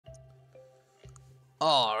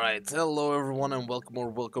Alright, hello everyone and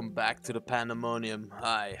welcome back to the Pandemonium.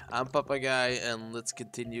 Hi, I'm Papa Guy and let's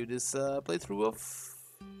continue this playthrough of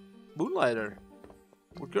Moonlighter.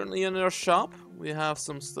 We're currently in our shop. We have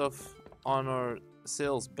some stuff on our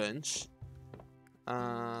sales bench.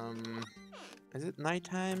 Is it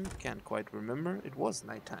nighttime? Can't quite remember. It was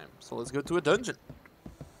nighttime. So let's go to a dungeon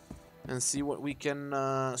and see what we can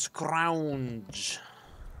scrounge.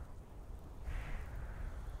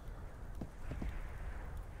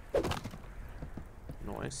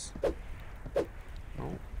 Noise.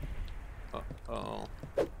 Oh. Uh-oh.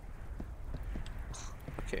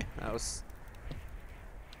 Okay, that was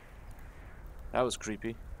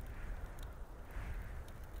creepy.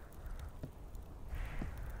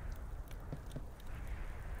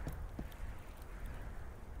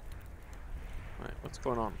 Right, what's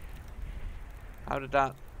going on? How did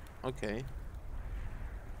that... Okay.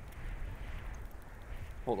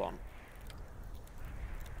 Hold on.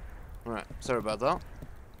 Alright, sorry about that.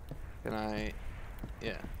 Can I...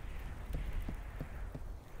 Yeah.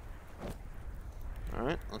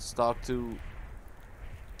 Alright, let's talk to...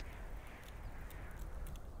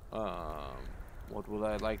 What would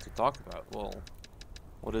I like to talk about? Well,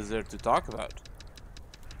 what is there to talk about?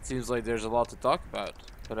 It seems like there's a lot to talk about,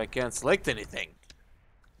 but I can't select anything.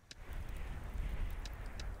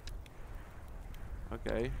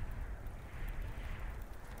 Okay.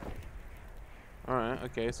 Alright,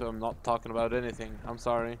 okay, so I'm not talking about anything. I'm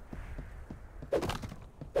sorry.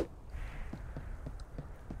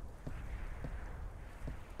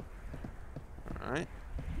 Alright.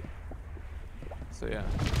 So yeah,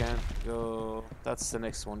 can't go... That's the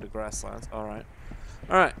next one, the grasslands. Alright.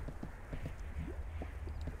 Alright.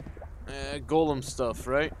 Golem stuff,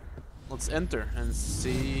 right? Let's enter and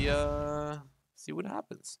see what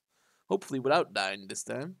happens. Hopefully without dying this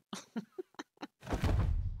time.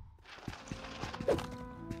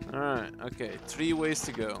 Alright, okay. 3 ways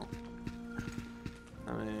to go.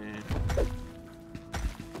 I mean...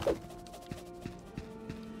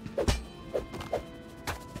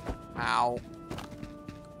 Ow.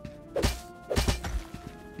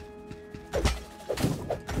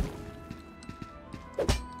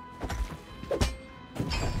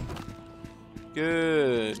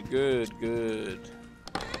 Good.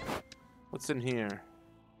 What's in here?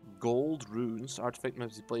 Gold runes. Artifact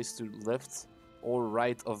must be placed to left or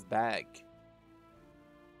right of bag.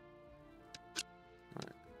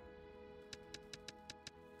 Right.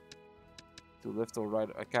 To left or right.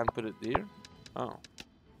 I can't put it there. Oh.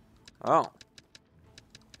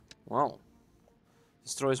 Well.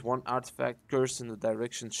 Destroys one artifact cursed in the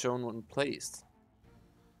direction shown when placed.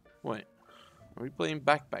 Wait. Are we playing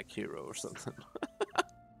Backpack Hero or something?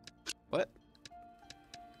 What?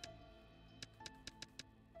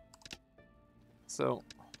 So,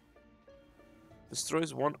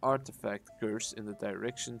 destroys one artifact curse in the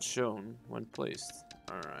direction shown when placed.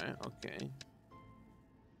 Alright, okay.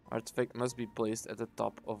 Artifact must be placed at the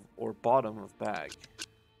top of or bottom of bag.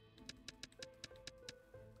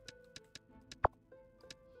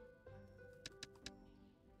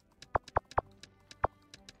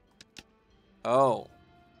 Oh,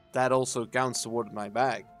 that also counts toward my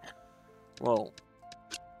bag. Well,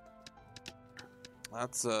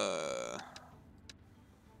 that's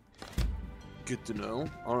good to know.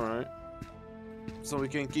 Alright. So we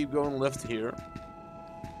can keep going left here.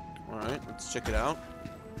 Alright, let's check it out.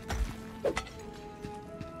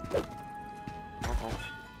 Uh-oh.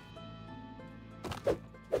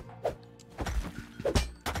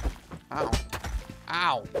 Ow.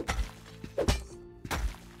 Ow.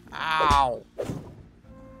 Ow.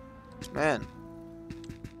 Man.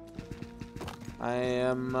 I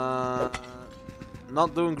am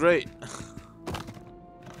not doing great.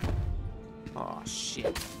 Oh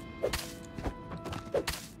shit.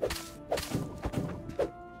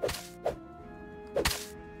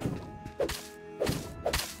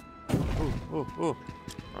 Ooh.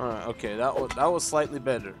 Alright, okay, that was slightly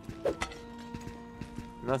better.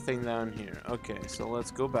 Nothing down here. Okay, so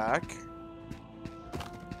let's go back.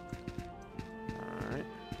 Alright.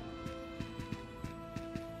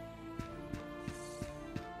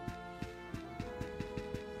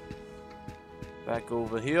 Back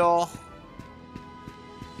over here. Ow.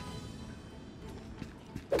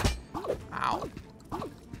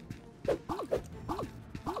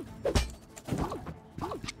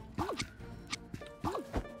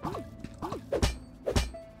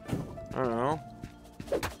 I don't know.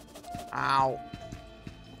 Ow.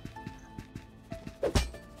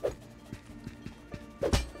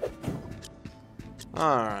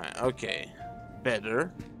 Alright, okay.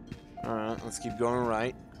 Better. Alright, let's keep going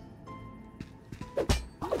right.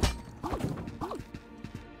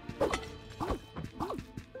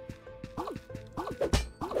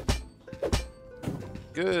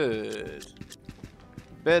 Good.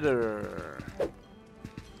 Better.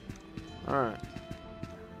 Alright.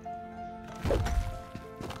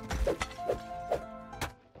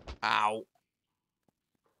 Ow.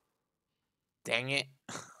 Dang it.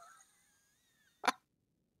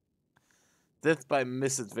 Death by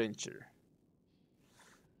misadventure.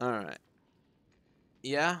 Alright.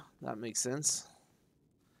 Yeah, that makes sense.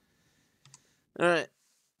 Alright.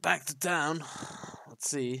 Back to town. Let's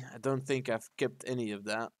see. I don't think I've kept any of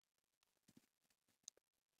that.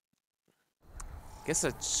 Guess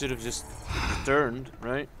I should have just returned,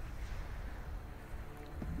 right?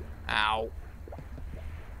 Ow.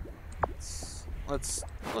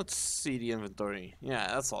 Let's see the inventory. Yeah,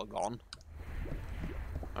 that's all gone.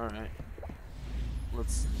 Alright.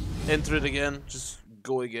 Let's enter it again. Just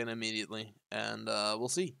go again immediately. And we'll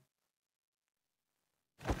see.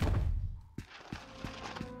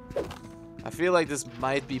 I feel like this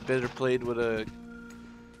might be better played with a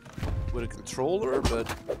controller,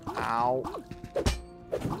 but ow.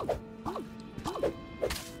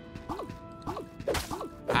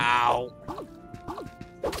 Ow.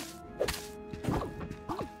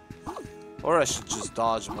 Or I should just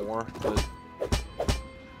dodge more, but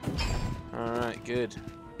alright, good.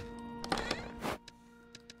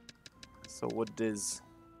 So what is...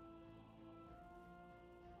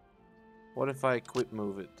 What if I quick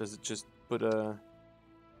move it? Does it just put a...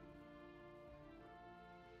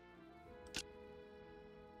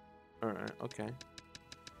 Alright, okay.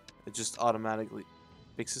 It just automatically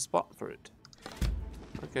picks a spot for it.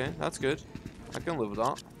 Okay, that's good. I can live with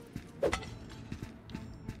that.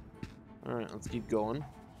 Alright, let's keep going.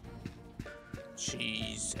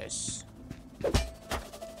 Jesus.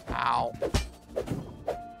 Ow.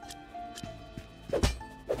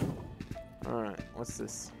 Alright, what's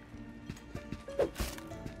this?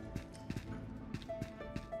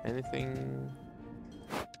 Anything?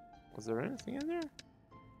 Was there anything in there?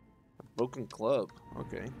 A broken club.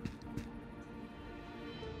 Okay.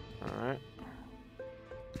 Alright.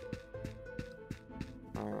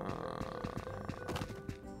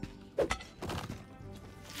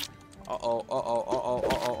 Uh-oh, uh-oh, uh-oh,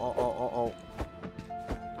 uh-oh, uh-oh, uh-oh.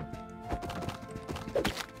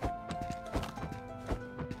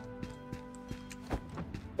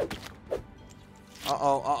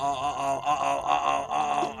 Uh-oh, uh-oh, uh-oh, uh-oh, uh-oh,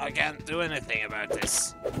 uh-oh. I can't do anything about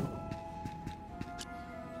this.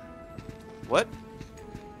 What?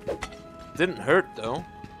 Didn't hurt, though.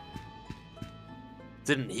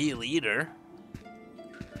 Didn't heal either.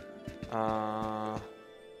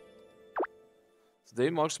 Today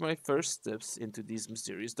marks my first steps into these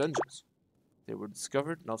mysterious dungeons. They were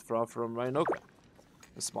discovered not far from Rhinoka,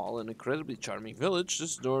 a small and incredibly charming village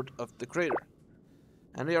just north of the crater.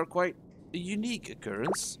 And they are quite a unique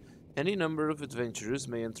occurrence. Any number of adventurers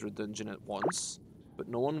may enter a dungeon at once, but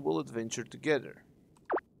no one will adventure together.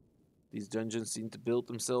 These dungeons seem to build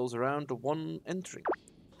themselves around the one entering.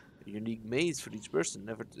 A unique maze for each person,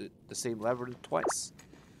 never the same labyrinth twice.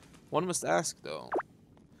 One must ask, though,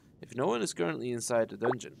 if no one is currently inside the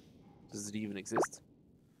dungeon, does it even exist?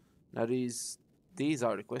 Now these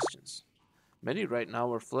are the questions. Many right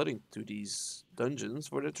now are flooding to these dungeons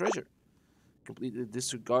for their treasure, completely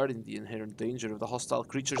disregarding the inherent danger of the hostile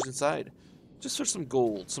creatures inside, just for some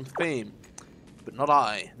gold, some fame. But not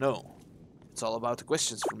I, no. It's all about the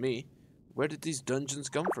questions for me. Where did these dungeons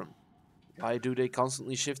come from? Why do they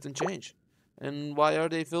constantly shift and change? And why are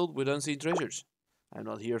they filled with unseen treasures? I'm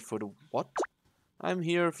not here for the what. I'm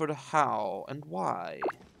here for the how and why.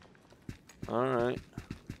 Alright.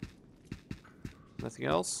 Nothing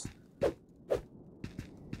else?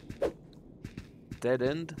 Dead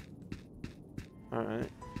end? Alright.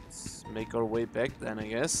 Let's make our way back then, I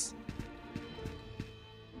guess.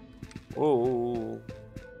 Whoa.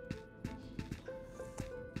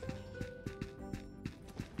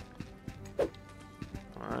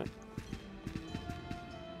 Alright.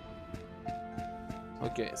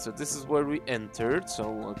 Okay, so this is where we entered,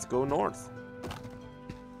 so let's go north.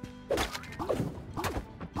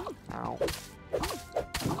 Ow.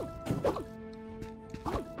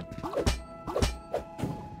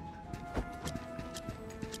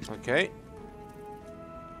 Okay.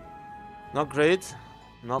 Not great,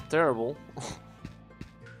 not terrible.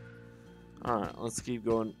 Alright, let's keep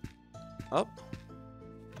going up.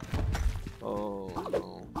 Oh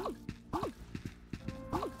no.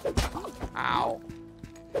 Ow.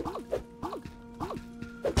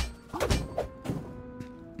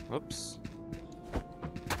 Oops.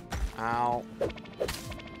 Ow.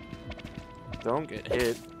 Don't get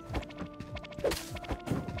hit.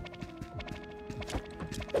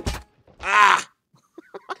 Ah!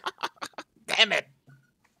 Damn it!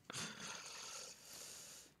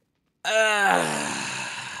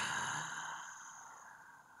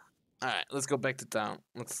 let's go back to town.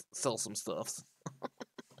 Let's sell some stuff.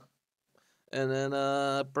 And then,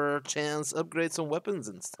 perchance upgrade some weapons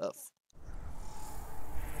and stuff.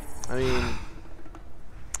 I mean,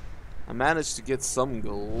 I managed to get some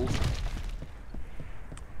gold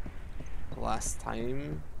last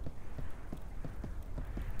time.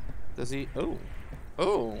 Does he? Oh.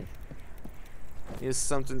 Oh. He has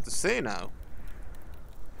something to say now.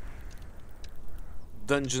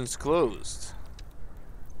 Dungeons closed.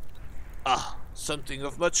 Ah, something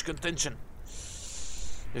of much contention.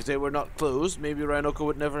 If they were not closed, maybe Rhinoka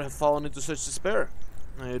would never have fallen into such despair.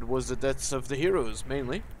 It was the deaths of the heroes,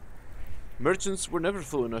 mainly. Merchants were never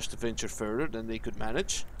fool enough to venture further than they could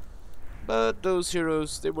manage. But those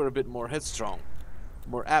heroes, they were a bit more headstrong,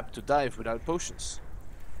 more apt to dive without potions.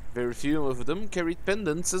 Very few of them carried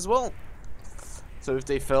pendants as well. So if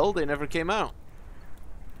they fell, they never came out.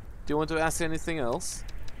 Do you want to ask anything else?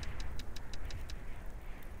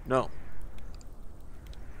 No.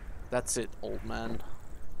 That's it, old man.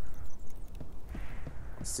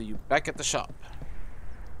 I'll see you back at the shop.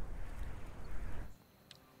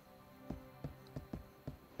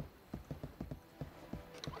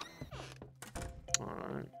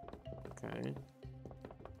 Alright. Okay.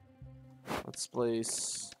 Let's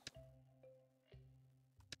place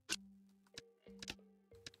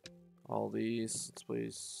all these. Let's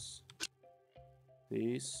place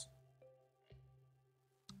these.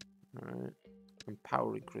 Alright.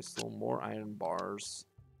 Empowering crystal, more iron bars,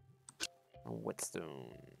 and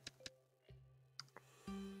whetstone.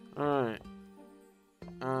 Alright.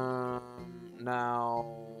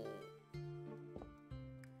 Now,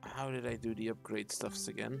 how did I do the upgrade stuffs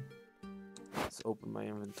again? Let's open my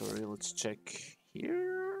inventory. Let's check here.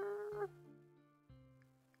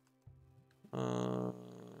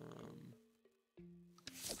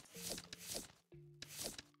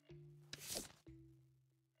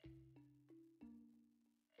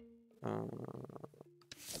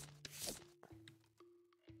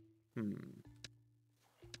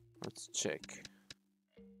 Let's check.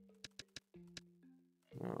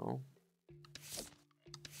 No.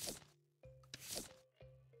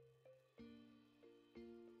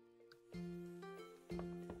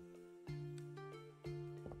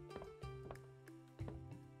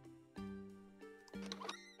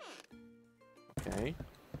 Okay.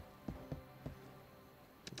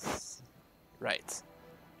 Right.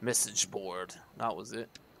 Message board. That was it.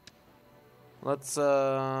 Let's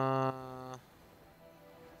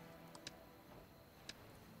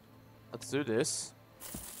do this.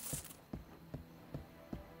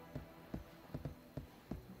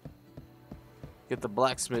 Get the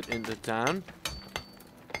blacksmith into town.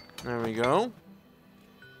 There we go.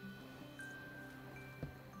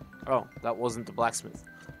 Oh, that wasn't the blacksmith.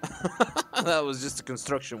 That was just a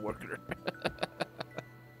construction worker.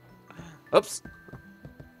 Oops.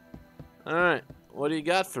 Alright, what do you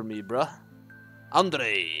got for me, bruh?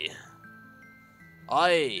 Andre.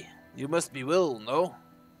 Aye, you must be Will, no?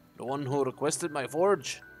 The one who requested my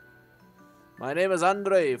forge? My name is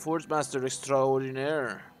Andre, Forge Master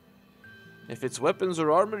Extraordinaire. If it's weapons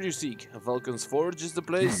or armor you seek, Vulcan's Forge is the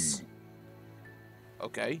place.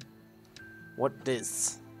 Okay. What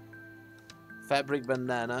this? Fabric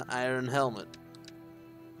bandana, iron helmet.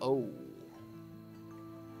 Oh.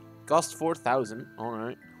 Cost 4,000.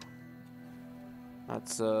 Alright.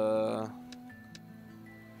 That's, you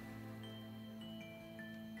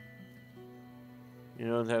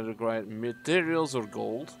don't have to grind materials or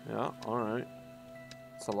gold. Yeah, alright.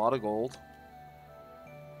 It's a lot of gold.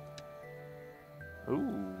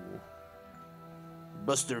 Ooh.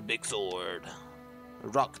 Buster Big Sword.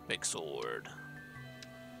 Rock Big Sword.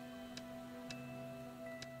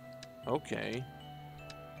 Okay.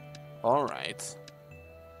 Alright.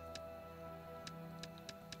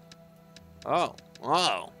 Oh.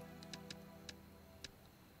 Oh.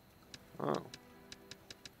 Oh.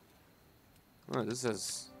 Oh, this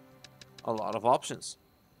has a lot of options.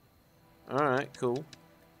 Alright, cool.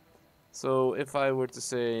 So if I were to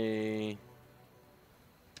say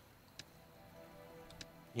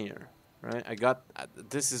here, right? I got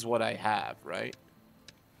this is what I have, right?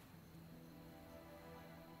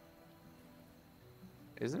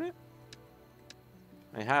 Isn't it?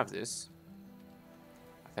 I have this,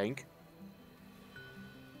 I think.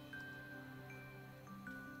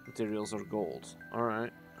 Materials are gold.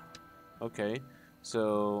 Alright. Okay.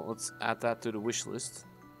 So let's add that to the wish list.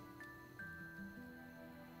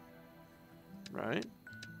 Right?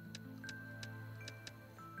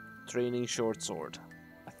 Training short sword.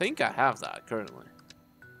 I think I have that currently.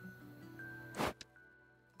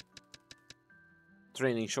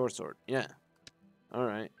 Training short sword. Yeah.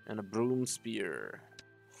 Alright. And a broom spear.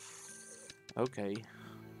 Okay.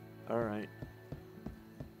 Alright.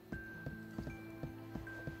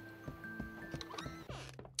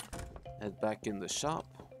 Head back in the shop.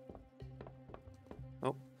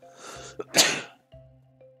 Oh.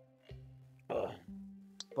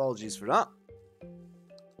 Apologies for that.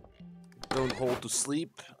 Don't hold to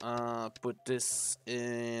sleep. Put this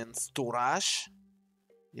in storage.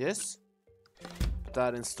 Yes. Put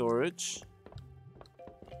that in storage.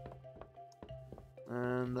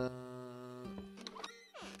 And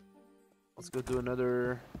let's go do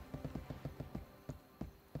another.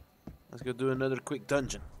 Let's go do another quick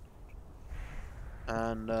dungeon.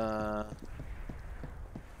 And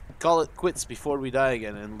call it quits before we die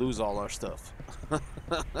again and lose all our stuff.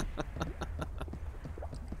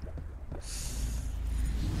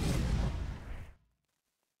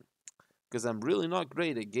 Because I'm really not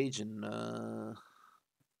great at gauging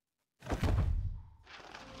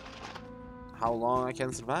how long I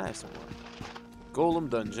can survive somewhere. Golem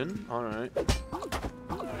dungeon, alright.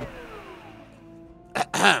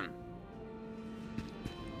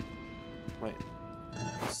 Wait,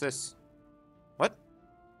 what's this? What?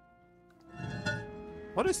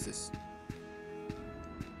 What is this?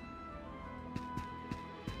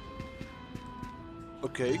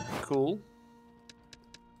 Okay, cool.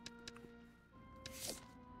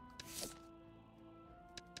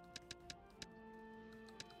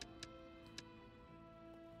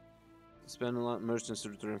 Spend a lot merchants to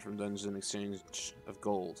return from dungeons in exchange of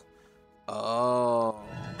gold. Oh,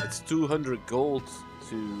 it's 200 gold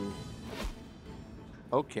to...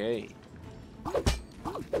 Okay.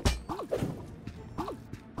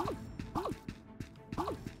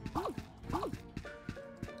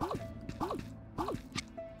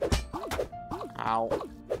 Ow.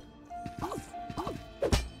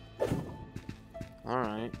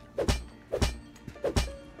 Alright.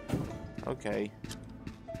 Okay.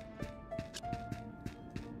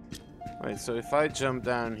 Wait, so if I jump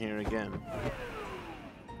down here again,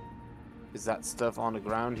 is that stuff on the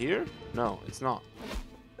ground here? No, it's not.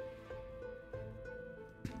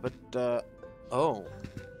 But, oh.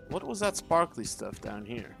 What was that sparkly stuff down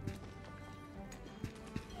here?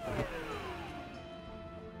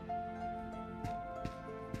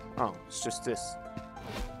 Oh, it's just this.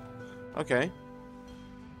 Okay.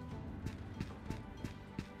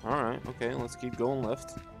 Alright, okay, let's keep going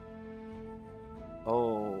left.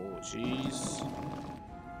 Oh, jeez.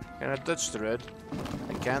 Can I touch the red?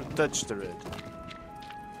 I can't touch the red.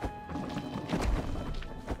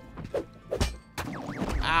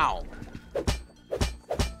 Ow!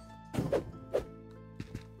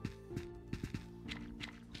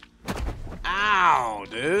 Ow,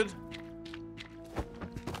 dude!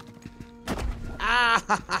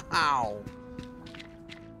 Ow!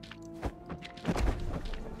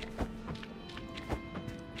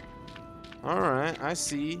 Alright, I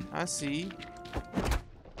see, I see.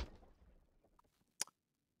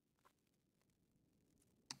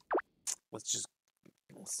 Let's just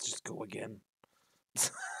go again.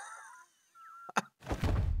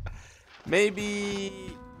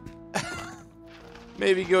 Maybe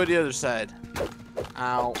maybe go the other side.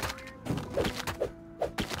 Ow.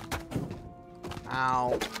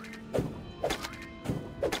 Ow.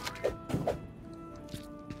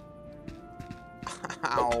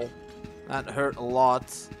 Ow. That hurt a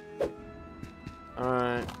lot.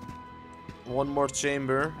 Alright. One more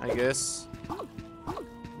chamber, I guess.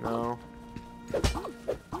 No.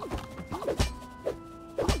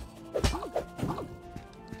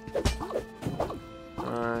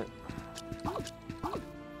 Alright.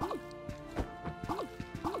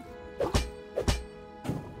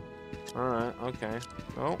 Alright, okay.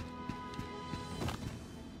 Oh.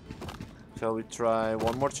 Shall we try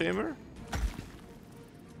one more chamber?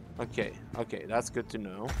 Okay, okay, that's good to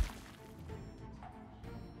know.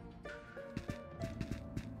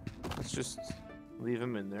 Let's just leave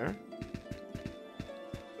him in there.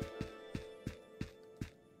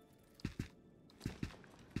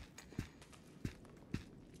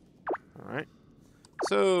 Alright.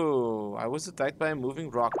 So, I was attacked by a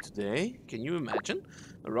moving rock today. Can you imagine?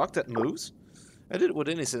 A rock that moves? I did what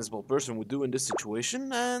any sensible person would do in this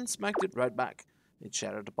situation and smacked it right back. It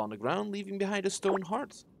shattered upon the ground, leaving behind a stone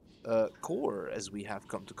heart. Core, as we have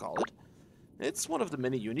come to call it. It's one of the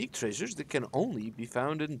many unique treasures that can only be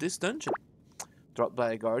found in this dungeon. Dropped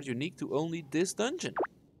by a guard unique to only this dungeon.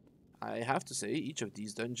 I have to say, each of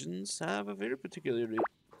these dungeons have a very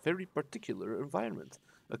particular environment.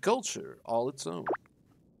 A culture all its own.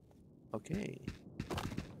 Okay.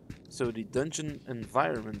 So the dungeon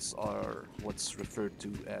environments are what's referred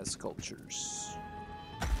to as cultures.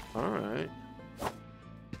 Alright.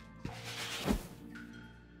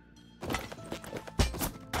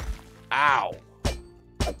 Ow!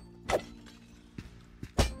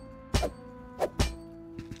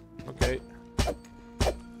 Okay.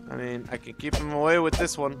 I mean, I can keep him away with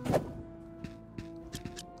this one.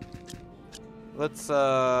 Let's,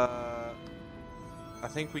 I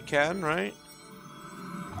think we can, right?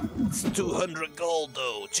 It's 200 gold,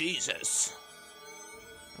 though. Jesus.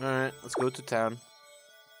 Alright, let's go to town.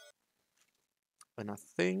 And I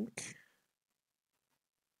think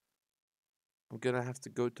I'm gonna have to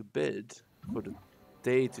go to bed for the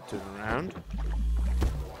day to turn around.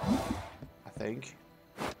 I think.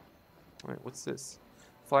 Wait, what's this?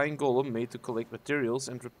 Flying golem made to collect materials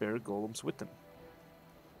and repair golems with them.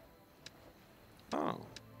 Oh.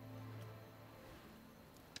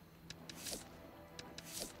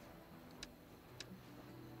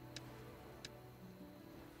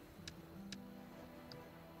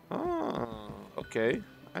 Oh, okay.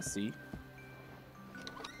 I see.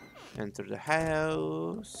 Enter the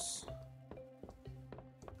house.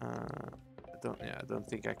 I don't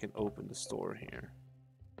think I can open the store here.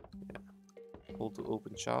 Yeah. Hold to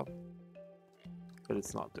open shop. But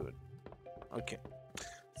it's not doing it. Okay.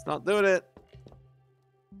 It's not doing it.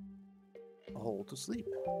 Hold to sleep.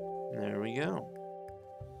 There we go.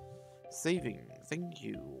 Saving. Thank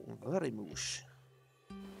you very much.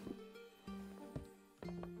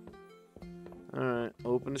 Alright,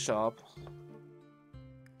 open the shop.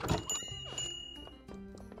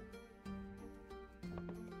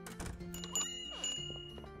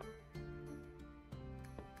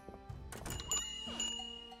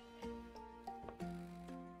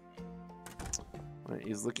 Right,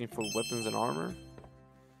 he's looking for weapons and armor.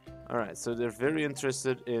 Alright, so they're very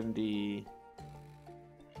interested in the...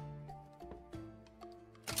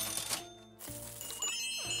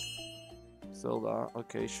 Sell that,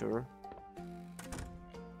 okay, sure.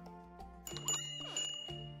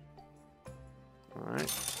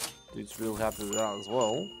 Alright, dude's real happy with that as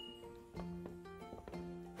well.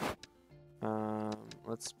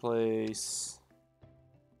 Let's place...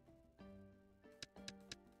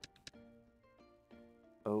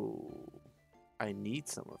 Oh, I need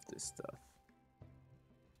some of this stuff.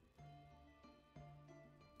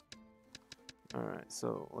 Alright,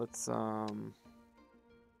 so let's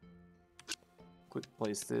quick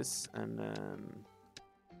place this and then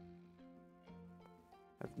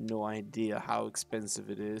I have no idea how expensive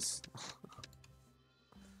it is.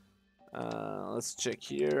 Let's check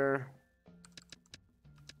here.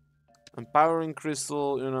 Empowering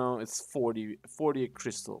crystal, you know, it's 40 a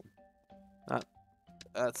crystal.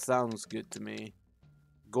 That sounds good to me.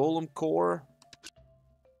 Golem core.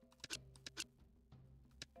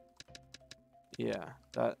 Yeah,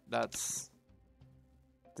 that's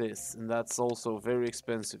this, and that's also very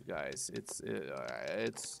expensive, guys. It's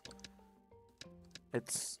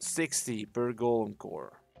 60 per golem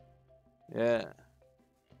core. Yeah.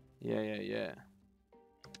 Yeah.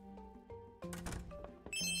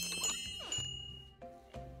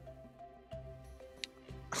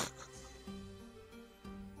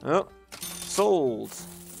 Oh, sold.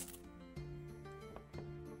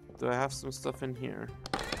 Do I have some stuff in here?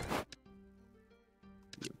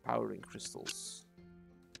 The empowering crystals.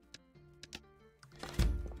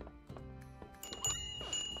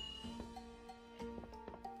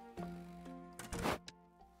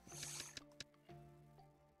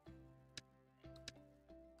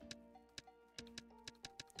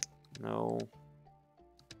 No.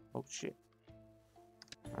 Oh shit.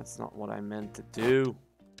 That's not what I meant to do.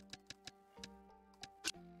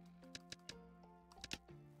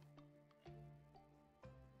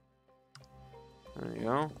 There you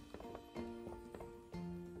go.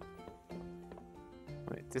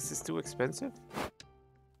 Wait, this is too expensive?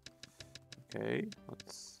 Okay,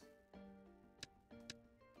 let's...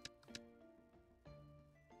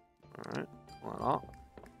 Alright, why not?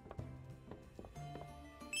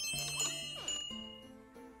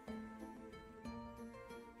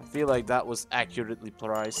 I feel like that was accurately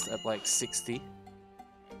priced at like 60.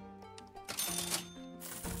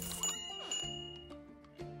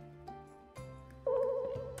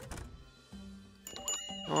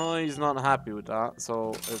 Oh, he's not happy with that,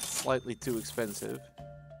 so it's slightly too expensive.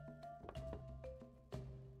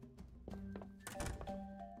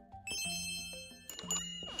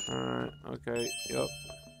 Alright, okay, yep.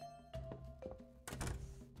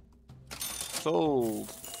 Sold.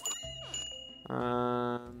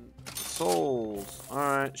 And sold.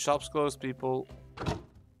 Alright, shop's closed, people.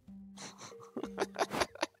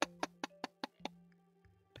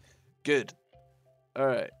 Good.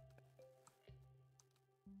 Alright.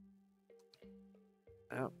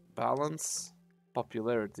 Balance.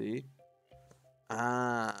 Popularity.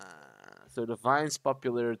 Ah. So the vine's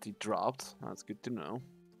popularity dropped. That's good to know.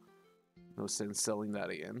 No sense selling that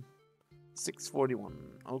again. 641.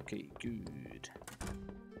 Okay, good.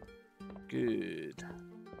 Good.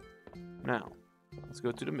 Now, let's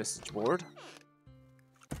go to the message board.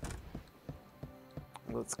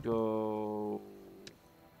 Let's go...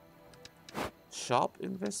 Shop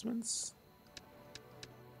investments?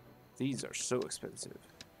 These are so expensive.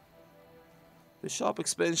 The shop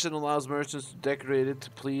expansion allows merchants to decorate it to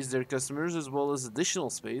please their customers as well as additional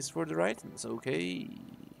space for their items. Okay.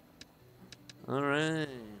 Alright.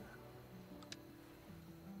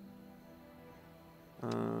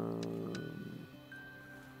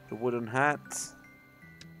 The wooden hat.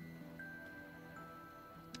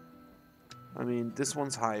 I mean, this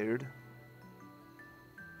one's hired.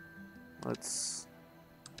 Let's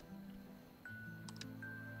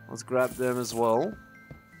grab them as well.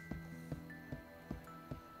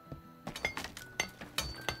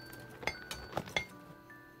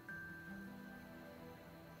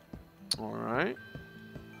 Alright.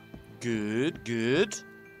 Good, good.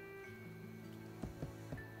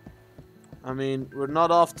 I mean, we're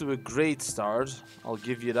not off to a great start. I'll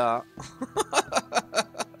give you that.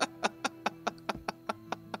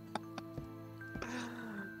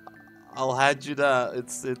 I'll hand you that.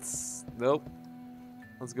 It's... Nope.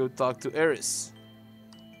 Let's go talk to Eris.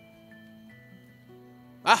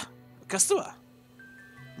 Ah! A customer!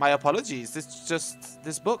 My apologies.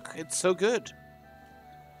 This book. It's so good.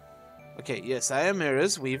 Okay, yes, I am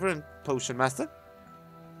Eris, weaver and potion master.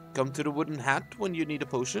 Come to the wooden hat when you need a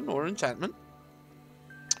potion or enchantment.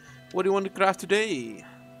 What do you want to craft today?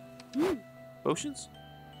 Potions?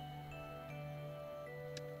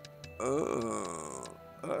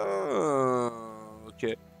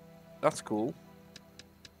 Okay. That's cool.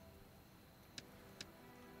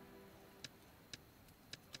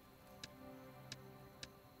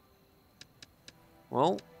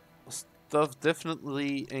 Well, stuff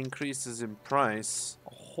definitely increases in price a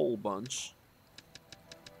whole bunch.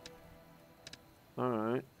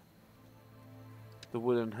 Alright. The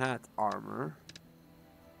wooden hat armor.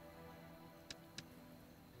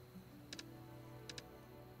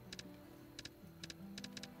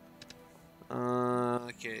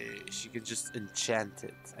 Okay, she can just enchant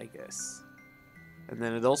it, I guess. And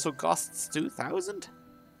then it also costs 2,000?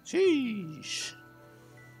 Sheesh.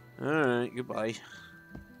 Alright, goodbye.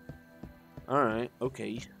 Alright,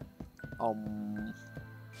 okay.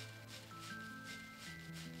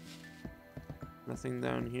 Nothing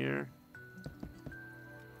down here.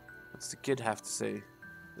 What's the kid have to say?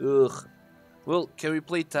 Ugh. Well, can we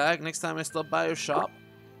play tag next time I stop by your shop?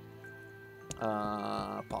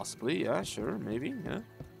 Possibly, yeah, sure, maybe, yeah.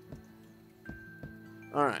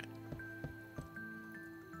 Alright.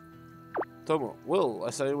 Tomo, well,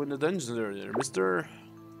 I saw you in the dungeons earlier. Mister,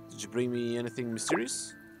 did you bring me anything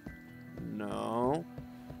mysterious? No.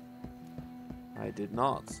 I did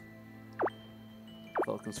not.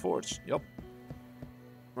 Falcon's Forge, yup.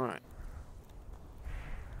 Alright.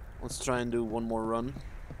 Let's try and do one more run.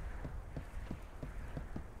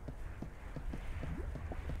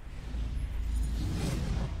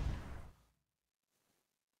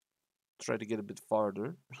 Try to get a bit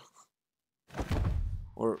farther.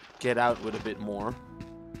 Or get out with a bit more.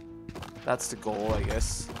 That's the goal, I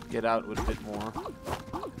guess. Get out with a bit more.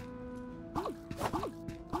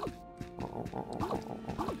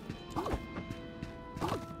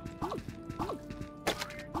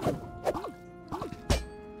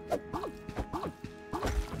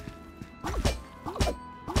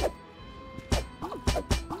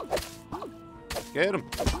 Get him.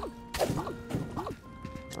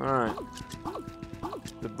 Alright.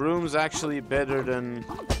 The broom's actually better than...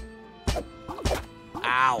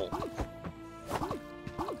 Ow!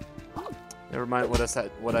 Never mind what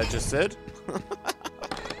I just said.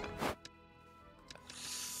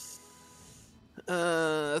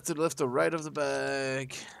 To the left or right of the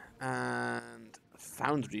bag. And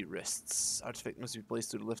foundry wrists. Artifact must be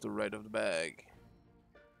placed to the left or right of the bag.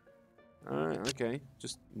 Alright, okay.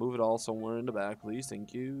 Just move it all somewhere in the back, please.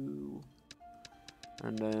 Thank you.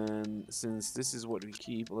 And then, since this is what we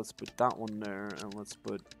keep, let's put that one there, and let's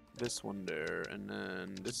put this one there, and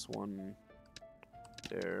then this one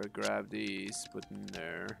there. Grab these, put them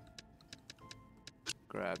there.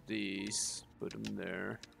 Grab these, put them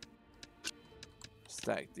there.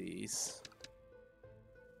 Stack these.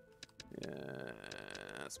 Yeah,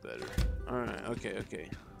 that's better. Alright, okay, okay.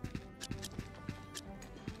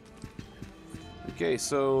 Okay,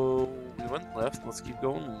 so we went left. Let's keep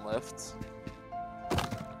going left.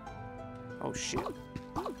 Oh shit.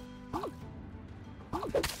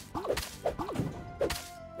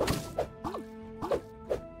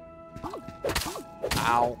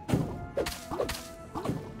 Ow.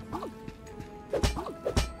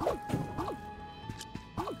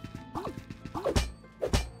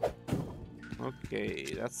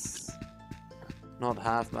 Okay, that's not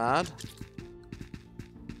half bad.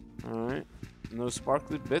 Alright. No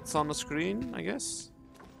sparkly bits on the screen, I guess.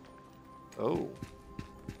 Oh.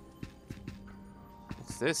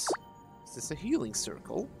 What's this? Is this a healing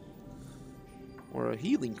circle? Or a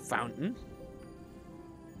healing fountain?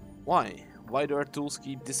 Why? Why do our tools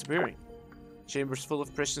keep disappearing? Chambers full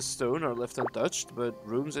of precious stone are left untouched, but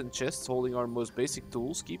rooms and chests holding our most basic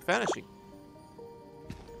tools keep vanishing.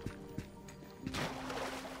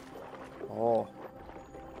 Oh.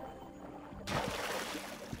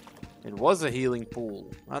 It was a healing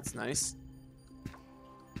pool. That's nice.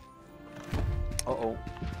 Uh-oh.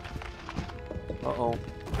 Uh-oh.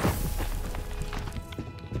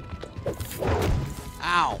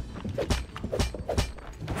 Ow!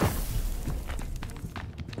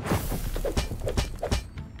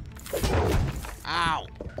 Ow!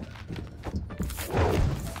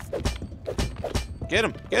 Get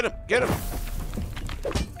him! Get him! Get him!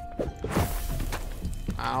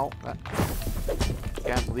 Ow.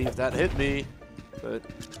 Can't believe that hit me. But...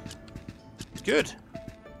 good!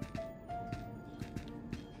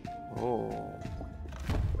 Oh.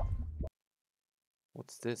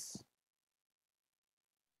 What's this?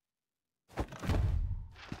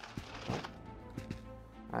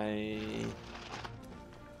 I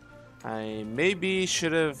maybe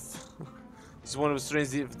should have. This is one of the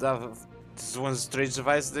strange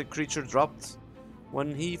devices the creature dropped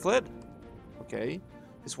when he fled. Okay,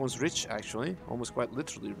 this one's rich actually, almost quite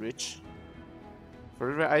literally rich.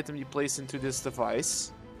 For every item you place into this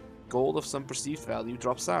device, gold of some perceived value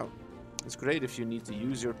drops out. It's great if you need to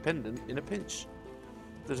use your pendant in a pinch.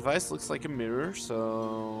 The device looks like a mirror,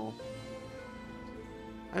 so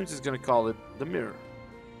I'm just gonna call it the mirror.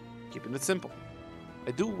 Keeping it simple.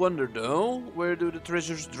 I do wonder though, where do the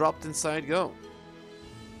treasures dropped inside go?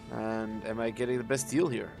 And am I getting the best deal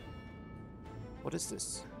here? What is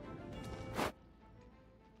this?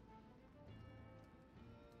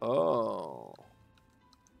 Oh.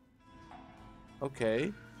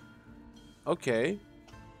 Okay. Okay.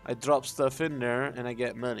 I drop stuff in there and I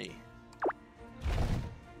get money.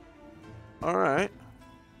 Alright.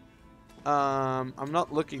 I'm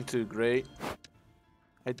not looking too great.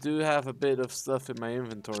 I do have a bit of stuff in my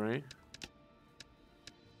inventory.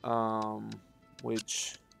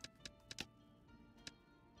 Which...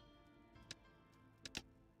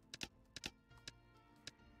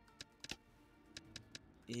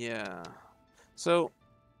 yeah. So...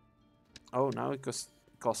 oh, now it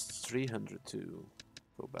costs 300 to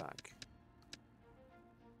go back.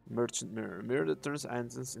 Merchant mirror. Mirror that turns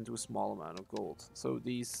items into a small amount of gold. So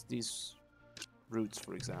these roots,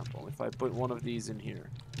 for example. If I put one of these in here,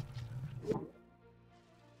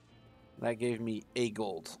 that gave me a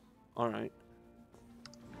gold. Alright.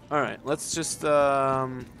 Alright, let's just yeah,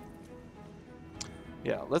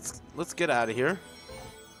 let's get out of here.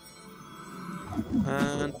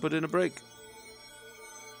 And put in a break.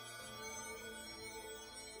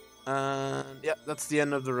 And yeah, that's the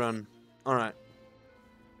end of the run. Alright.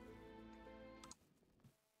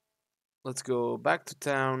 Let's go back to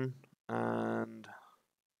town and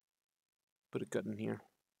put a cut in here.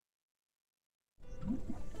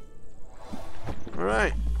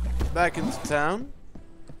 Alright, back into town.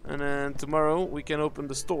 And then tomorrow we can open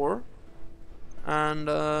the store and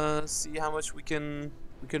see how much we can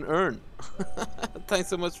earn. Thanks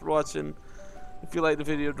so much for watching. If you like the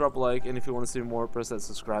video, drop a like, and if you want to see more, press that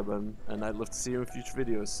subscribe button, and I'd love to see you in future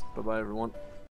videos. Bye bye everyone.